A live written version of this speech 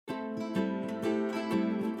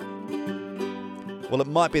Well, it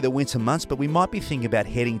might be the winter months, but we might be thinking about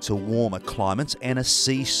heading to warmer climates and a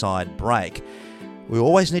seaside break. We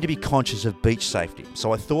always need to be conscious of beach safety,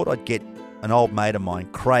 so I thought I'd get an old mate of mine,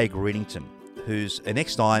 Craig Riddington, who's an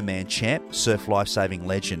ex-Ironman champ, surf lifesaving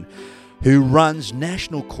legend, who runs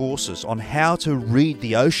national courses on how to read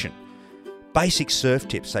the ocean. Basic surf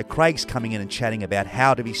tips. So Craig's coming in and chatting about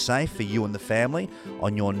how to be safe for you and the family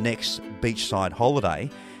on your next beachside holiday.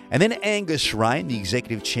 And then Angus Rain, the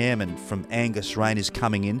executive chairman from Angus Rain, is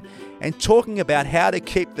coming in and talking about how to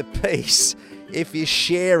keep the peace if you're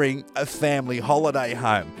sharing a family holiday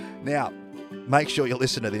home. Now, make sure you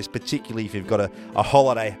listen to this, particularly if you've got a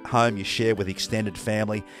holiday home you share with extended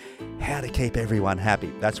family. How to keep everyone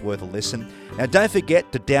happy. That's worth a listen. Now, don't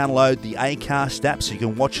forget to download the Acast app so you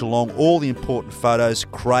can watch along all the important photos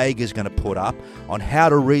Craig is going to put up on how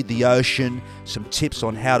to read the ocean, some tips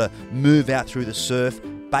on how to move out through the surf,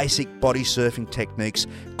 basic body surfing techniques.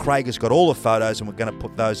 Craig has got all the photos and we're going to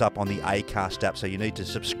put those up on the Acast app, so you need to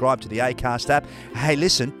subscribe to the Acast app. Hey,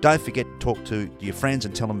 listen, don't forget to talk to your friends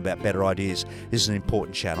and tell them about better ideas. This is an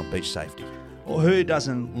important chat on beach safety. Well, who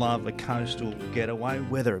doesn't love a coastal getaway,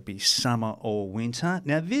 whether it be summer or winter?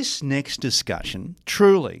 Now, this next discussion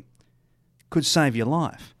truly could save your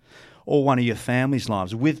life or one of your family's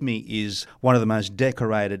lives. With me is one of the most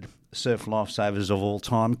decorated surf lifesavers of all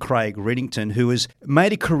time, Craig Riddington, who has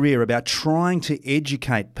made a career about trying to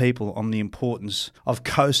educate people on the importance of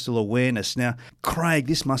coastal awareness. Now, Craig,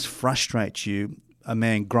 this must frustrate you, a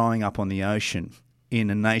man growing up on the ocean in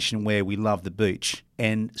a nation where we love the beach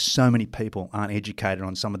and so many people aren't educated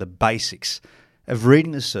on some of the basics of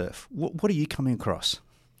reading the surf. What are you coming across?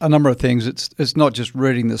 A number of things. It's not just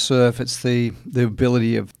reading the surf, it's the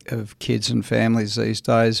ability of kids and families these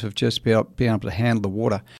days of just being able to handle the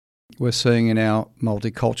water. We're seeing in our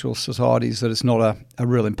multicultural societies that it's not a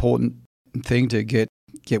real important thing to get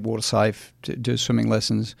water safe, to do swimming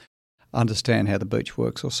lessons, understand how the beach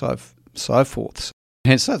works or so forth.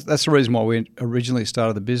 Hence, that's the reason why we originally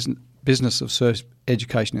started the business of surf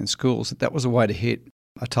education in schools, that was a way to hit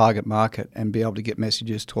a target market and be able to get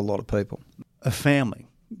messages to a lot of people. A family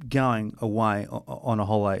going away on a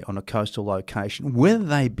holiday on a coastal location, whether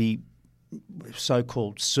they be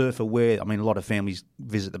so-called surf-aware, I mean, a lot of families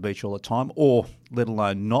visit the beach all the time, or let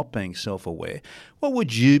alone not being self-aware, what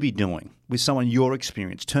would you be doing with someone your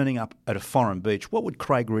experience, turning up at a foreign beach? What would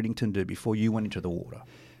Craig Riddington do before you went into the water?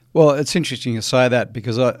 Well, it's interesting you say that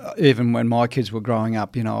because even when my kids were growing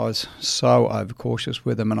up, I was so overcautious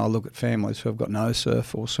with them, and I look at families who have got no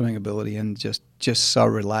surf or swimming ability and just so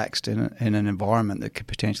relaxed in an environment that could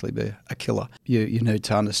potentially be a killer. You need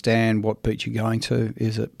to understand what beach you're going to.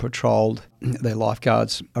 Is it patrolled? Are there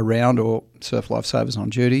lifeguards around or surf lifesavers on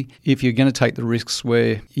duty? If you're going to take the risks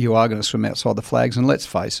where you are going to swim outside the flags, and let's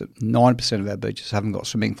face it, 9% of our beaches haven't got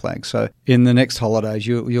swimming flags. So in the next holidays,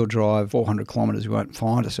 you'll drive 400 kilometres, you won't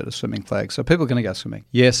find a set of swimming flags. So people are going to go swimming.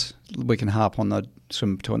 Yes, we can harp on the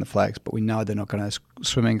swim between the flags, but we know they're not going to go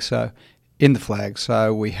swimming in the flags.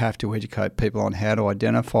 So we have to educate people on how to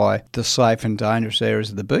identify the safe and dangerous areas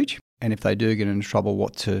of the beach, and if they do get into trouble,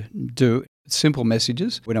 what to do. Simple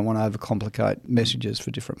messages. We don't want to overcomplicate messages for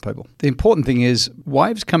different people. The important thing is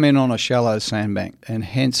waves come in on a shallow sandbank, and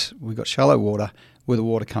hence we've got shallow water with the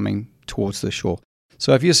water coming towards the shore.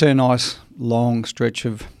 So if you see a nice long stretch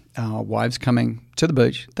of waves coming to the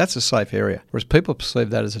beach, that's a safe area. Whereas people perceive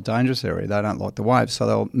that as a dangerous area. They don't like the waves, so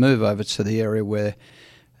they'll move over to the area where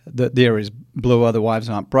the area is bluer, the waves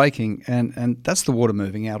aren't breaking, and that's the water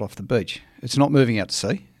moving out off the beach. It's not moving out to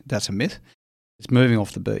sea. That's a myth. It's moving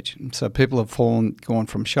off the beach. So people have gone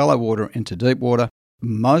from shallow water into deep water.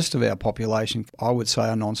 Most of our population, I would say,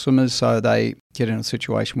 are non-swimmers, so they get in a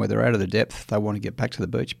situation where they're out of the depth. They want to get back to the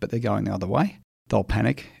beach, but they're going the other way. They'll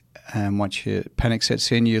panic, and once your panic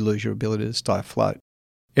sets in, you lose your ability to stay afloat.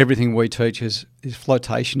 Everything we teach is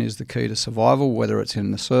flotation is the key to survival, whether it's in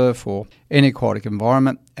the surf or any aquatic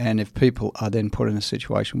environment. And if people are then put in a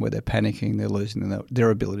situation where they're panicking, they're losing their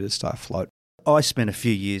ability to stay afloat. I spent a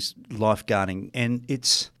few years lifeguarding, and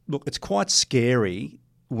it's quite scary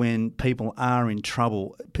when people are in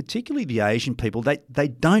trouble, particularly the Asian people. They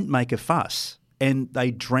don't make a fuss, and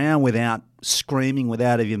they drown without screaming,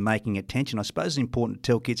 without even making attention. I suppose it's important to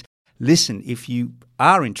tell kids, listen, if you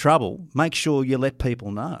are in trouble, make sure you let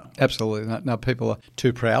people know. Absolutely. No, people are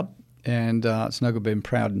too proud, and it's no good being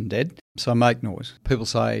proud and dead. So make noise. People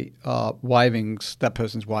say, waving, that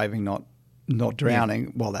person's waving, not drowning.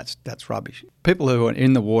 Yeah. Well, that's rubbish. People who are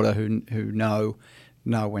in the water who know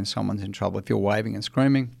when someone's in trouble. If you're waving and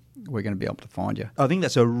screaming, we're going to be able to find you. I think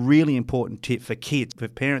that's a really important tip for kids, for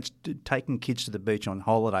parents taking kids to the beach on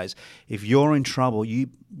holidays. If you're in trouble, you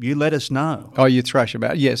let us know. Oh, you thrash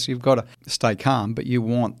about it. Yes, you've got to stay calm, but you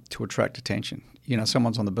want to attract attention. You know,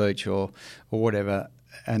 someone's on the beach or whatever,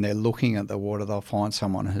 and they're looking at the water, they'll find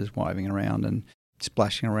someone who's waving around and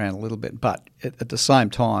splashing around a little bit. But at the same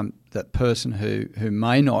time, that person who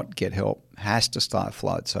may not get help has to stay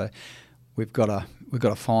afloat. So we've got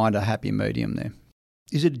to find a happy medium there.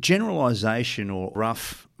 Is it a generalisation or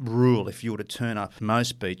rough rule if you were to turn up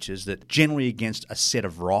most beaches that generally against a set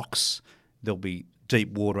of rocks there'll be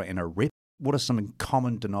deep water and a rip? What are some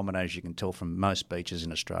common denominators you can tell from most beaches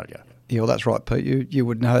in Australia? Yeah, well, that's right, Pete. You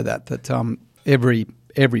would know that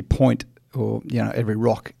every point or every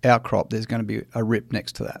rock outcrop, there's going to be a rip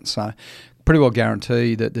next to that. So pretty well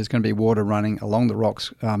guarantee that there's going to be water running along the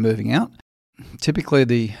rocks moving out. Typically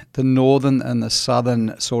the northern and the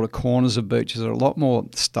southern sort of corners of beaches are a lot more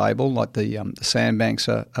stable, like the sandbanks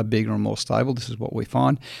are bigger and more stable. This is what we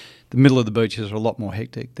find. The middle of the beaches are a lot more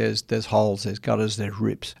hectic. There's holes, there's gutters, there's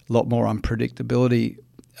rips, a lot more unpredictability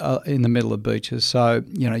in the middle of beaches. So,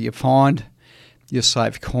 you find your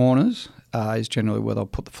safe corners is generally where they'll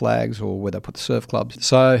put the flags or where they'll put the surf clubs.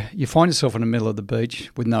 So you find yourself in the middle of the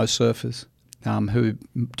beach with no surfers who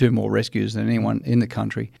do more rescues than anyone in the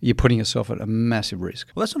country. You're putting yourself at a massive risk.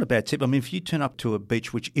 Well, that's not a bad tip. I mean, if you turn up to a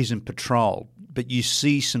beach which isn't patrolled, but you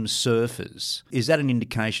see some surfers, is that an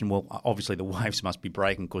indication, well, obviously the waves must be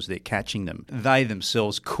breaking because they're catching them. They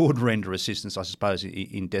themselves could render assistance, I suppose,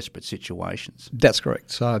 in desperate situations. That's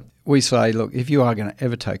correct. So we say, look, if you are going to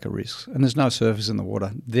ever take a risk, and there's no surfers in the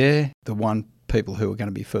water, they're the one people who are going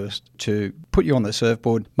to be first to put you on the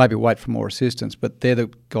surfboard, maybe wait for more assistance, but they're the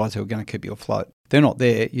guys who are going to keep you afloat. They're not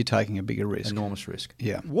there, you're taking a bigger risk. Enormous risk.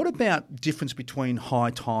 Yeah. What about difference between high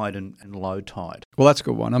tide and low tide? Well, that's a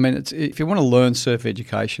good one. I mean, if you want to learn surf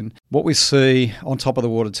education, what we see on top of the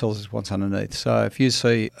water tells us what's underneath. So if you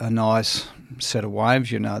see a nice set of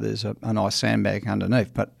waves, there's a nice sandbag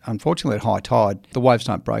underneath. But unfortunately at high tide, the waves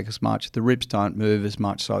don't break as much, the rips don't move as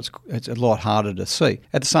much, so it's a lot harder to see.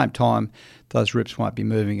 At the same time, those rips won't be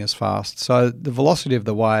moving as fast. So the velocity of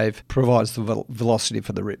the wave provides the velocity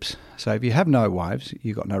for the rips. So if you have no waves,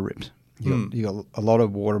 you've got no rips. You've got a lot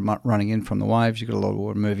of water running in from the waves, you've got a lot of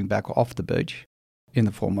water moving back off the beach in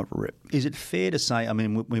the form of a rip. Is it fair to say, I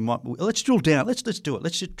mean, let's drill down, let's do it.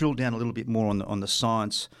 Let's just drill down a little bit more on the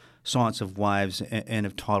science of waves and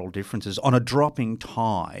of tidal differences. On a dropping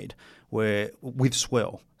tide, where with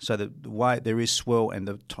swell, so the way there is swell and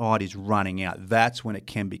the tide is running out, that's when it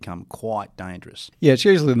can become quite dangerous. Yeah, it's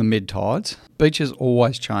usually the mid-tides. Beaches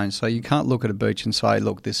always change, so you can't look at a beach and say,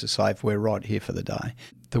 look, this is safe, we're right here for the day.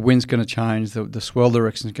 The wind's going to change, the swell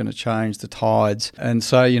direction is going to change, the tides. And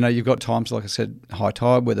so, you've got times, like I said, high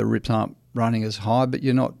tide, where the rips aren't running as high, but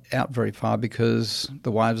you're not out very far because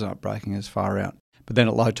the waves aren't breaking as far out. But then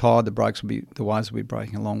at low tide, the waves will be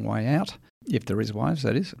breaking a long way out, if there is waves,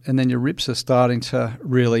 that is. And then your rips are starting to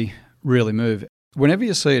really, really move. Whenever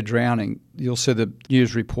you see a drowning, you'll see the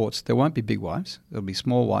news reports. There won't be big waves. There'll be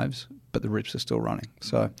small waves, but the rips are still running.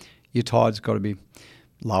 So your tide's got to be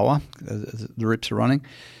lower as the rips are running.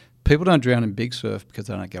 People don't drown in big surf because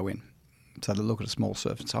they don't go in. So they look at a small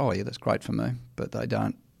surf and say, oh, yeah, that's great for me. But they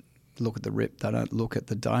don't look at the rip. They don't look at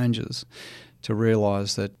the dangers to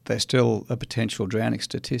realise that they're still a potential drowning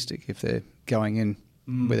statistic if they're going in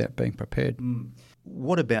without being prepared.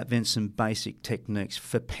 What about then some basic techniques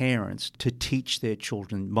for parents to teach their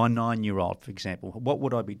children? My 9-year-old, for example, what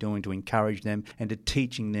would I be doing to encourage them and to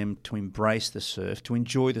teaching them to embrace the surf, to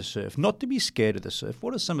enjoy the surf, not to be scared of the surf?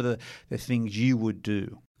 What are some of the things you would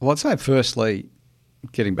do? Well, I'd say firstly,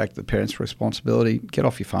 getting back to the parents' responsibility, get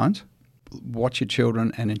off your phones. Watch your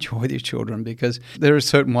children and enjoy your children, because there are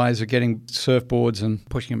certain ways of getting surfboards and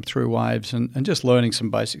pushing them through waves and just learning some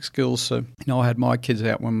basic skills. So, I had my kids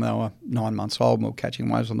out when they were 9 months old and we were catching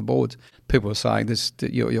waves on the boards. People were saying,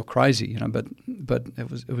 you're crazy, but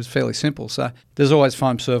it was fairly simple. So there's always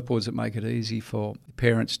foam surfboards that make it easy for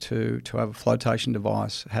parents to have a flotation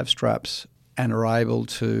device, have straps, and are able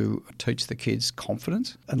to teach the kids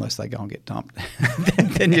confidence, unless they go and get dumped.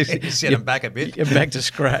 then you set them back a bit. You're back to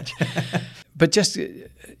scratch. But just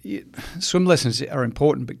swim lessons are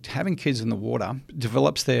important, but having kids in the water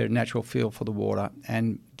develops their natural feel for the water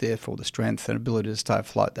and therefore the strength and ability to stay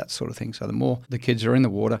afloat, that sort of thing. So the more the kids are in the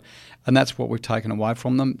water, and that's what we've taken away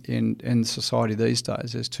from them in society these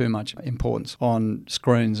days. There's too much importance on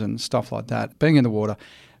screens and stuff like that. Being in the water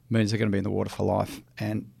means they're going to be in the water for life.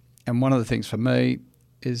 And one of the things for me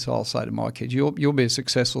is I'll say to my kids, you'll be a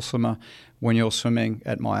successful swimmer when you're swimming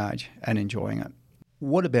at my age and enjoying it.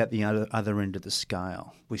 What about the other end of the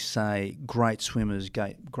scale? We say great swimmers,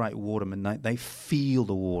 great watermen, they feel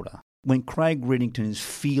the water. When Craig Riddington is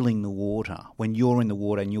feeling the water, when you're in the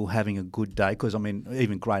water and you're having a good day, because, I mean,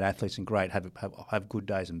 even great athletes and great have good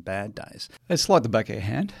days and bad days. It's like the back of your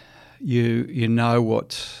hand. You know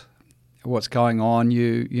what's going on.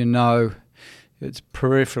 You know it's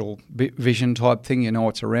peripheral vision type thing. You know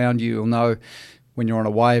what's around you. You'll know when you're on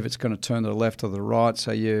a wave it's going to turn to the left or the right,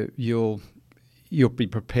 so you'll be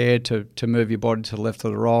prepared to move your body to the left or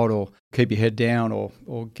the right, or keep your head down, or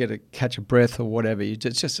catch a breath or whatever.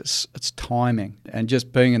 It's timing, and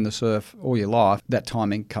just being in the surf all your life, that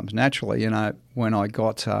timing comes naturally. You know, when I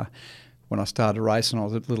started racing, I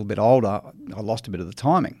was a little bit older. I lost a bit of the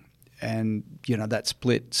timing, and you know that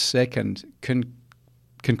split second can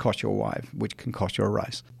cost you a wave, which can cost you a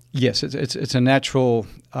race. Yes, it's a natural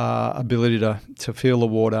ability to feel the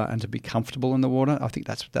water and to be comfortable in the water. I think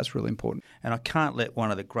that's really important. And I can't let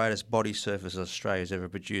one of the greatest body surfers Australia's ever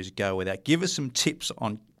produced go without. Give us some tips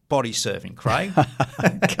on body surfing, Craig.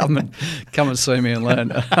 come and see me and learn.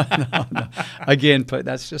 No. Again, Pete,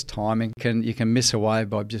 that's just timing. You can miss a wave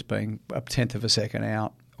by just being a tenth of a second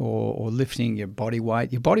out. Or lifting your body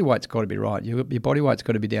weight. Your body weight's got to be right. Your body weight's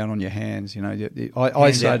got to be down on your hands. You know, I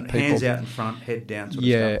say to people, hands out in front, head down. Sort of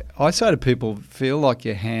stuff. I say to people, feel like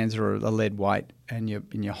your hands are a lead weight, and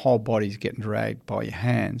your whole body's getting dragged by your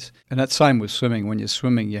hands. And that's the same with swimming. When you're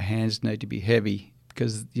swimming, your hands need to be heavy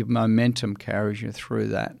because your momentum carries you through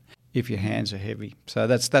that. If your hands are heavy, so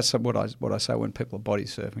that's what I say when people are body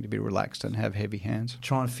surfing, to be relaxed and have heavy hands.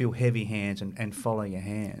 Try and feel heavy hands and follow your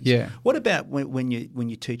hands. Yeah. What about when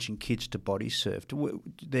you're teaching kids to body surf?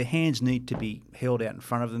 Their hands need to be held out in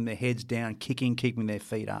front of them, their heads down, keeping their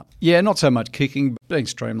feet up. Yeah, not so much kicking, being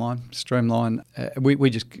streamlined. We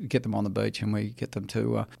just get them on the beach and we get them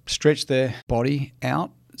to stretch their body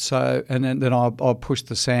out. So and then I'll push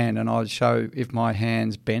the sand and I'll show if my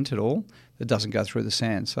hand's bent at all. It doesn't go through the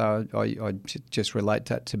sand. So I just relate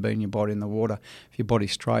that to being your body in the water. If your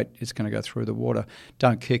body's straight, it's going to go through the water.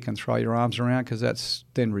 Don't kick and throw your arms around because that's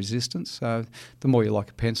then resistance. So the more you like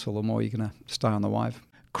a pencil, the more you're going to stay on the wave.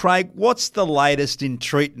 Craig, what's the latest in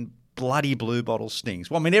treating bloody blue bottle stings?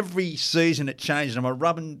 Well, I mean, every season it changes. Am I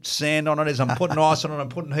rubbing sand on it? As I'm putting ice on it? I'm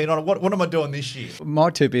putting heat on it? What am I doing this year? My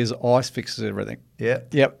tip is ice fixes everything. Yeah.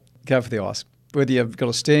 Yep. Go for the ice. Whether you've got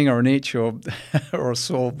a sting or an itch or a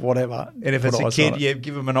sore, whatever. And if it's a kid, you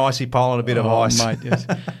give them an icy pole and a bit of ice. Mate, yes.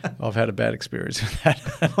 I've had a bad experience with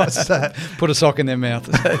that. What's that? Put a sock in their mouth.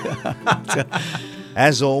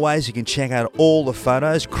 As always, you can check out all the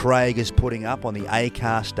photos Craig is putting up on the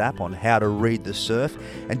Acast app on how to read the surf.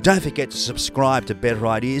 And don't forget to subscribe to Better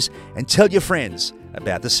Ideas and tell your friends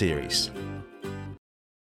about the series.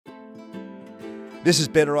 This is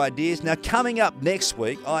Better Ideas. Now, coming up next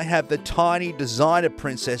week, I have the tiny designer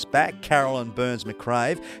princess back, Carolyn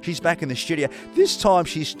Burns-McCrave. She's back in the studio. This time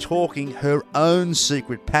she's talking her own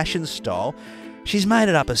secret passion style. She's made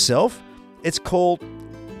it up herself. It's called,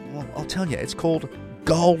 well, I'll tell you, it's called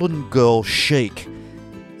Golden Girl Chic.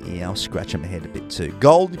 Yeah, I'll scratch my head a bit too.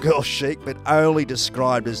 Golden Girl Chic, but only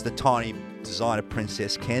described as the tiny designer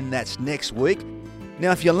princess can. That's next week.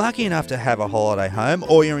 Now, if you're lucky enough to have a holiday home,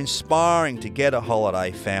 or you're inspiring to get a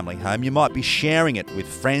holiday family home, you might be sharing it with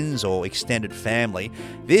friends or extended family.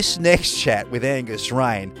 This next chat with Angus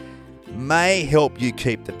Rain may help you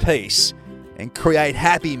keep the peace and create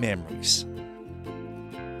happy memories.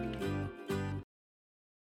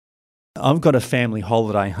 I've got a family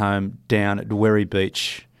holiday home down at Werry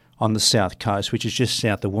Beach on the south coast, which is just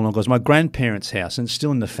south of Wollongong. It's my grandparents' house and it's still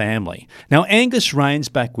in the family. Now, Angus Rain's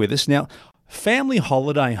back with us. Now, family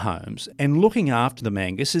holiday homes and looking after them,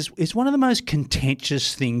 Angus, is one of the most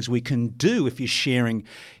contentious things we can do if you're sharing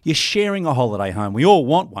a holiday home. We all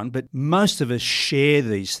want one, but most of us share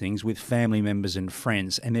these things with family members and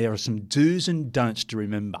friends, and there are some do's and don'ts to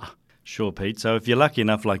remember. Sure, Pete. So if you're lucky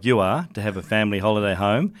enough, like you are, to have a family holiday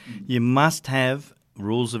home, you must have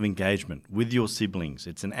rules of engagement with your siblings.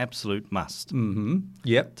 It's an absolute must. Mm-hmm.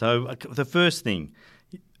 Yep. So the first thing,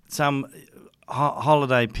 some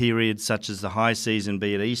holiday periods such as the high season,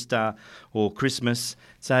 be it Easter or Christmas,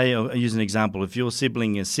 say, I'll use an example, if your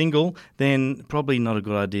sibling is single, then probably not a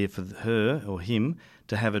good idea for her or him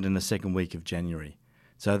to have it in the second week of January.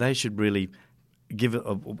 So they should really give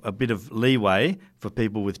a bit of leeway for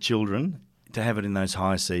people with children to have it in those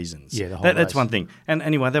high seasons. Yeah, the holidays. That's one thing. And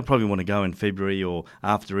anyway, they'll probably want to go in February or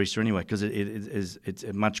after Easter anyway, because it's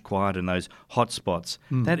much quieter in those hot spots.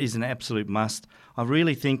 That is an absolute must. I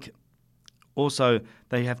really think also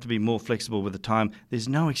they have to be more flexible with the time. There's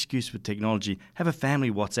no excuse with technology. Have a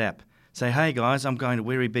family WhatsApp. Say, hey guys, I'm going to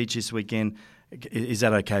Werry Beach this weekend. Is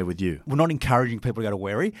that okay with you? We're not encouraging people to go to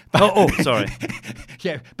Wary. Sorry.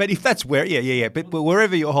 Yeah, but if that's Wary, yeah. But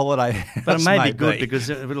wherever your holiday But it may be good be. because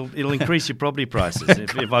it'll increase your property prices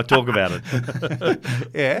if I talk about it.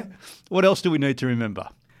 Yeah. What else do we need to remember?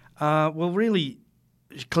 Well, really,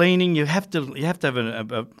 cleaning, you have to have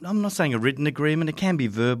I'm not saying a written agreement. It can be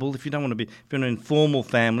verbal if you don't want to be. If you're an informal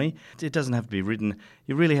family, it doesn't have to be written.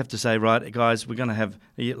 You really have to say, right, guys, we're going to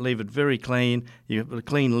leave it very clean. You have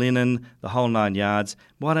clean linen, the whole 9 yards.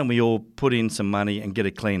 Why don't we all put in some money and get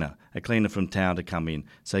a cleaner from town to come in,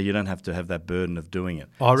 so you don't have to have that burden of doing it.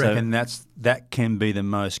 I reckon that can be the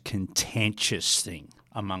most contentious thing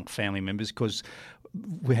among family members, because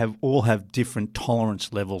we all have different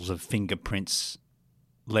tolerance levels of fingerprints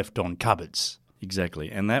left on cupboards.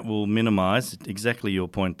 Exactly, and that will minimise, exactly your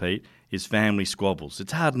point, Pete, is family squabbles.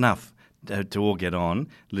 It's hard enough to all get on,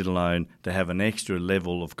 let alone to have an extra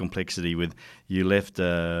level of complexity with you left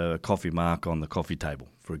a coffee mark on the coffee table,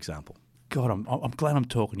 for example. God, I'm glad I'm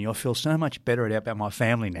talking to you. I feel so much better about my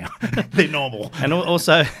family now. They're normal. And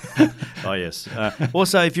also, oh yes,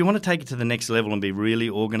 also if you want to take it to the next level and be really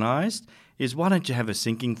organised, is why don't you have a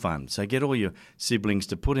sinking fund? So get all your siblings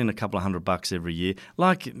to put in a couple of $100 every year,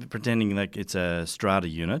 like pretending like it's a strata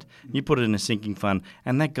unit. You put it in a sinking fund,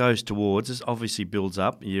 and that goes towards, it obviously builds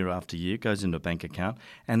up year after year, goes into a bank account,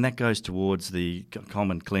 and that goes towards the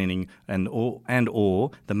common cleaning and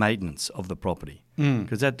or the maintenance of the property.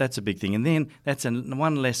 Because that's a big thing. And then that's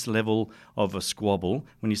one less level of a squabble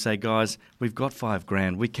when you say, guys, we've got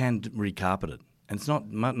 $5,000, we can recarpet it.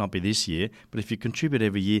 And might not be this year, but if you contribute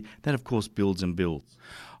every year, that of course builds and builds.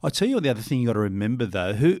 I'll tell you the other thing you got to remember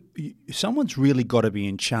though, someone's really got to be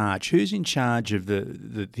in charge. Who's in charge of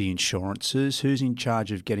the insurances? Who's in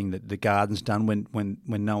charge of getting the gardens done when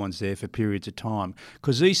no one's there for periods of time?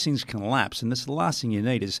 Because these things can lapse, and that's the last thing you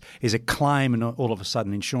need is a claim and all of a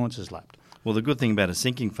sudden insurance has lapsed. Well, the good thing about a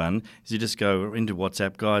sinking fund is you just go into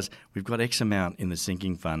WhatsApp, guys, we've got X amount in the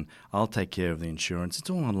sinking fund. I'll take care of the insurance. It's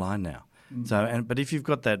all online now. So, but if you've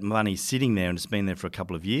got that money sitting there and it's been there for a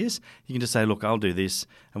couple of years, you can just say, look, I'll do this,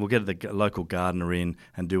 and we'll get the local gardener in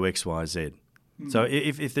and do X, Y, Z. So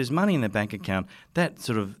if there's money in the bank account, that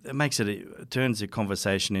sort of turns the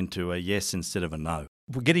conversation into a yes instead of a no.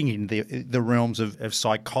 We're getting into the realms of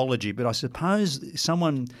psychology, but I suppose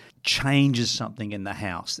someone changes something in the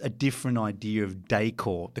house, a different idea of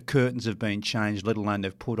decor. The curtains have been changed, let alone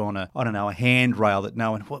they've put on a handrail that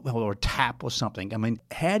no one, or a tap or something. I mean,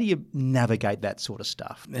 how do you navigate that sort of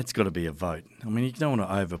stuff? That's got to be a vote. I mean, you don't want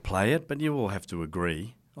to overplay it, but you all have to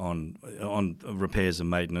agree on repairs and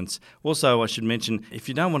maintenance. Also, I should mention, if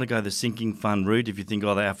you don't want to go the sinking fund route, if you think,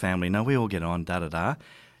 oh, they're our family, no, we all get on, da-da-da,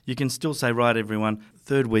 you can still say, right, everyone,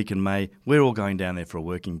 3rd week in May, we're all going down there for a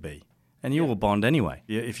working bee. And you all bond anyway.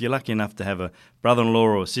 If you're lucky enough to have a brother-in-law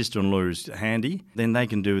or a sister-in-law who's handy, then they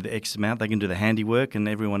can do the X amount, they can do the handiwork, and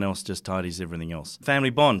everyone else just tidies everything else. Family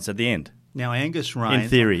bonds at the end. Now, Angus Rain,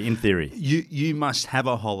 in theory, you must have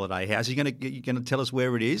a holiday house. You going to tell us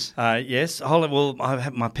where it is? Yes. Well,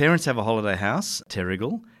 my parents have a holiday house,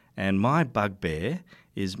 Terrigal, and my bugbear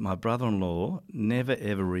is my brother-in-law never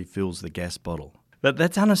ever refills the gas bottle. But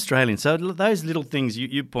that's un-Australian. So those little things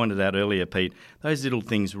you pointed out earlier, Pete, those little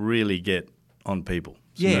things really get on people's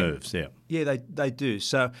nerves. Yeah. Yeah, they do.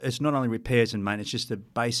 So it's not only repairs and maintenance, it's just a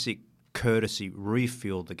basic courtesy,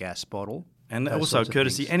 refill the gas bottle. And also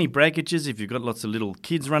courtesy, any breakages, if you've got lots of little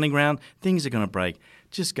kids running around, things are going to break.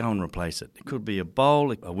 Just go and replace it. It could be a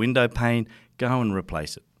bowl, a window pane, go and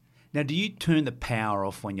replace it. Now, do you turn the power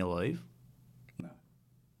off when you leave?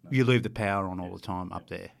 You leave the power on all the time up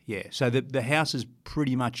there, yeah. So the house is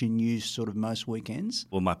pretty much in use sort of most weekends?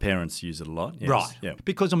 Well, my parents use it a lot, yes. Right. Yeah.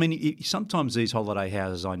 Because, I mean, sometimes these holiday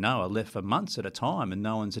houses, I know, are left for months at a time and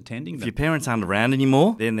no one's attending them. If your parents aren't around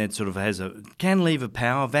anymore, then that sort of can leave a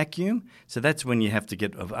power vacuum. So that's when you have to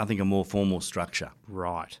get, I think, a more formal structure.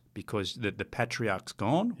 Right, because the patriarch's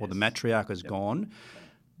gone or the matriarch is gone.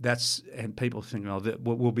 And people think,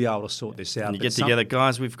 we'll be able to sort this out. And you get together,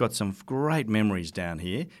 guys, we've got some great memories down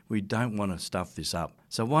here. We don't want to stuff this up.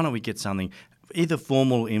 So why don't we get something, either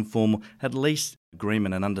formal or informal, at least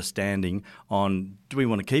agreement and understanding on, do we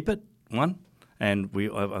want to keep it? One. And we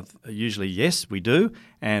usually, yes, we do.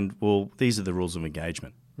 And, these are the rules of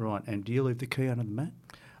engagement. Right. And do you leave the key under the mat?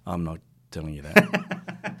 I'm not telling you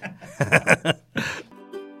that.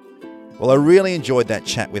 Well, I really enjoyed that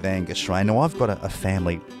chat with Angus Rain. Now, I've got a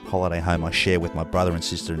family holiday home I share with my brother and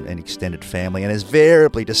sister and extended family, and there's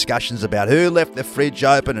variably discussions about who left the fridge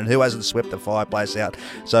open and who hasn't swept the fireplace out.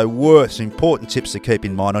 So important tips to keep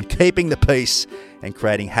in mind on keeping the peace and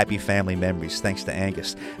creating happy family memories. Thanks to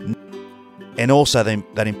Angus. And also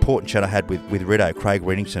that important chat I had with Rido, Craig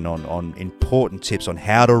Reddington, on important tips on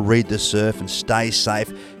how to read the surf and stay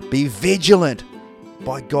safe. Be vigilant.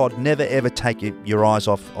 By God, never ever take your eyes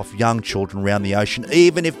off young children around the ocean,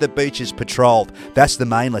 even if the beach is patrolled. That's the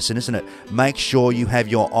main lesson, isn't it? Make sure you have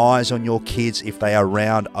your eyes on your kids if they are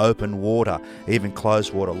around open water, even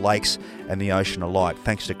closed water lakes and the ocean alike.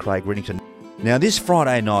 Thanks to Craig Reddington. Now, this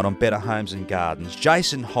Friday night on Better Homes and Gardens,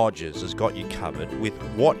 Jason Hodges has got you covered with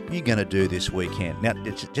what you're going to do this weekend. Now,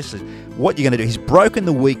 it's just what you're going to do. He's broken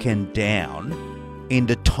the weekend down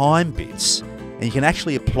into time bits, and you can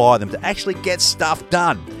actually apply them to actually get stuff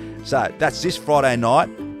done. So that's this Friday night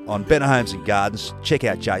on Better Homes and Gardens. Check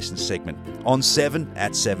out Jason's segment on 7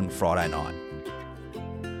 at 7 Friday night.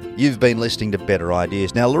 You've been listening to Better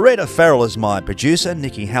Ideas. Now, Loretta Farrell is my producer,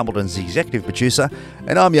 Nikki Hamilton's the executive producer,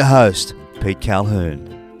 and I'm your host, Pete Calhoun.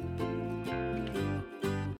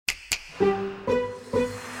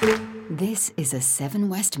 This is a 7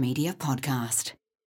 West Media podcast.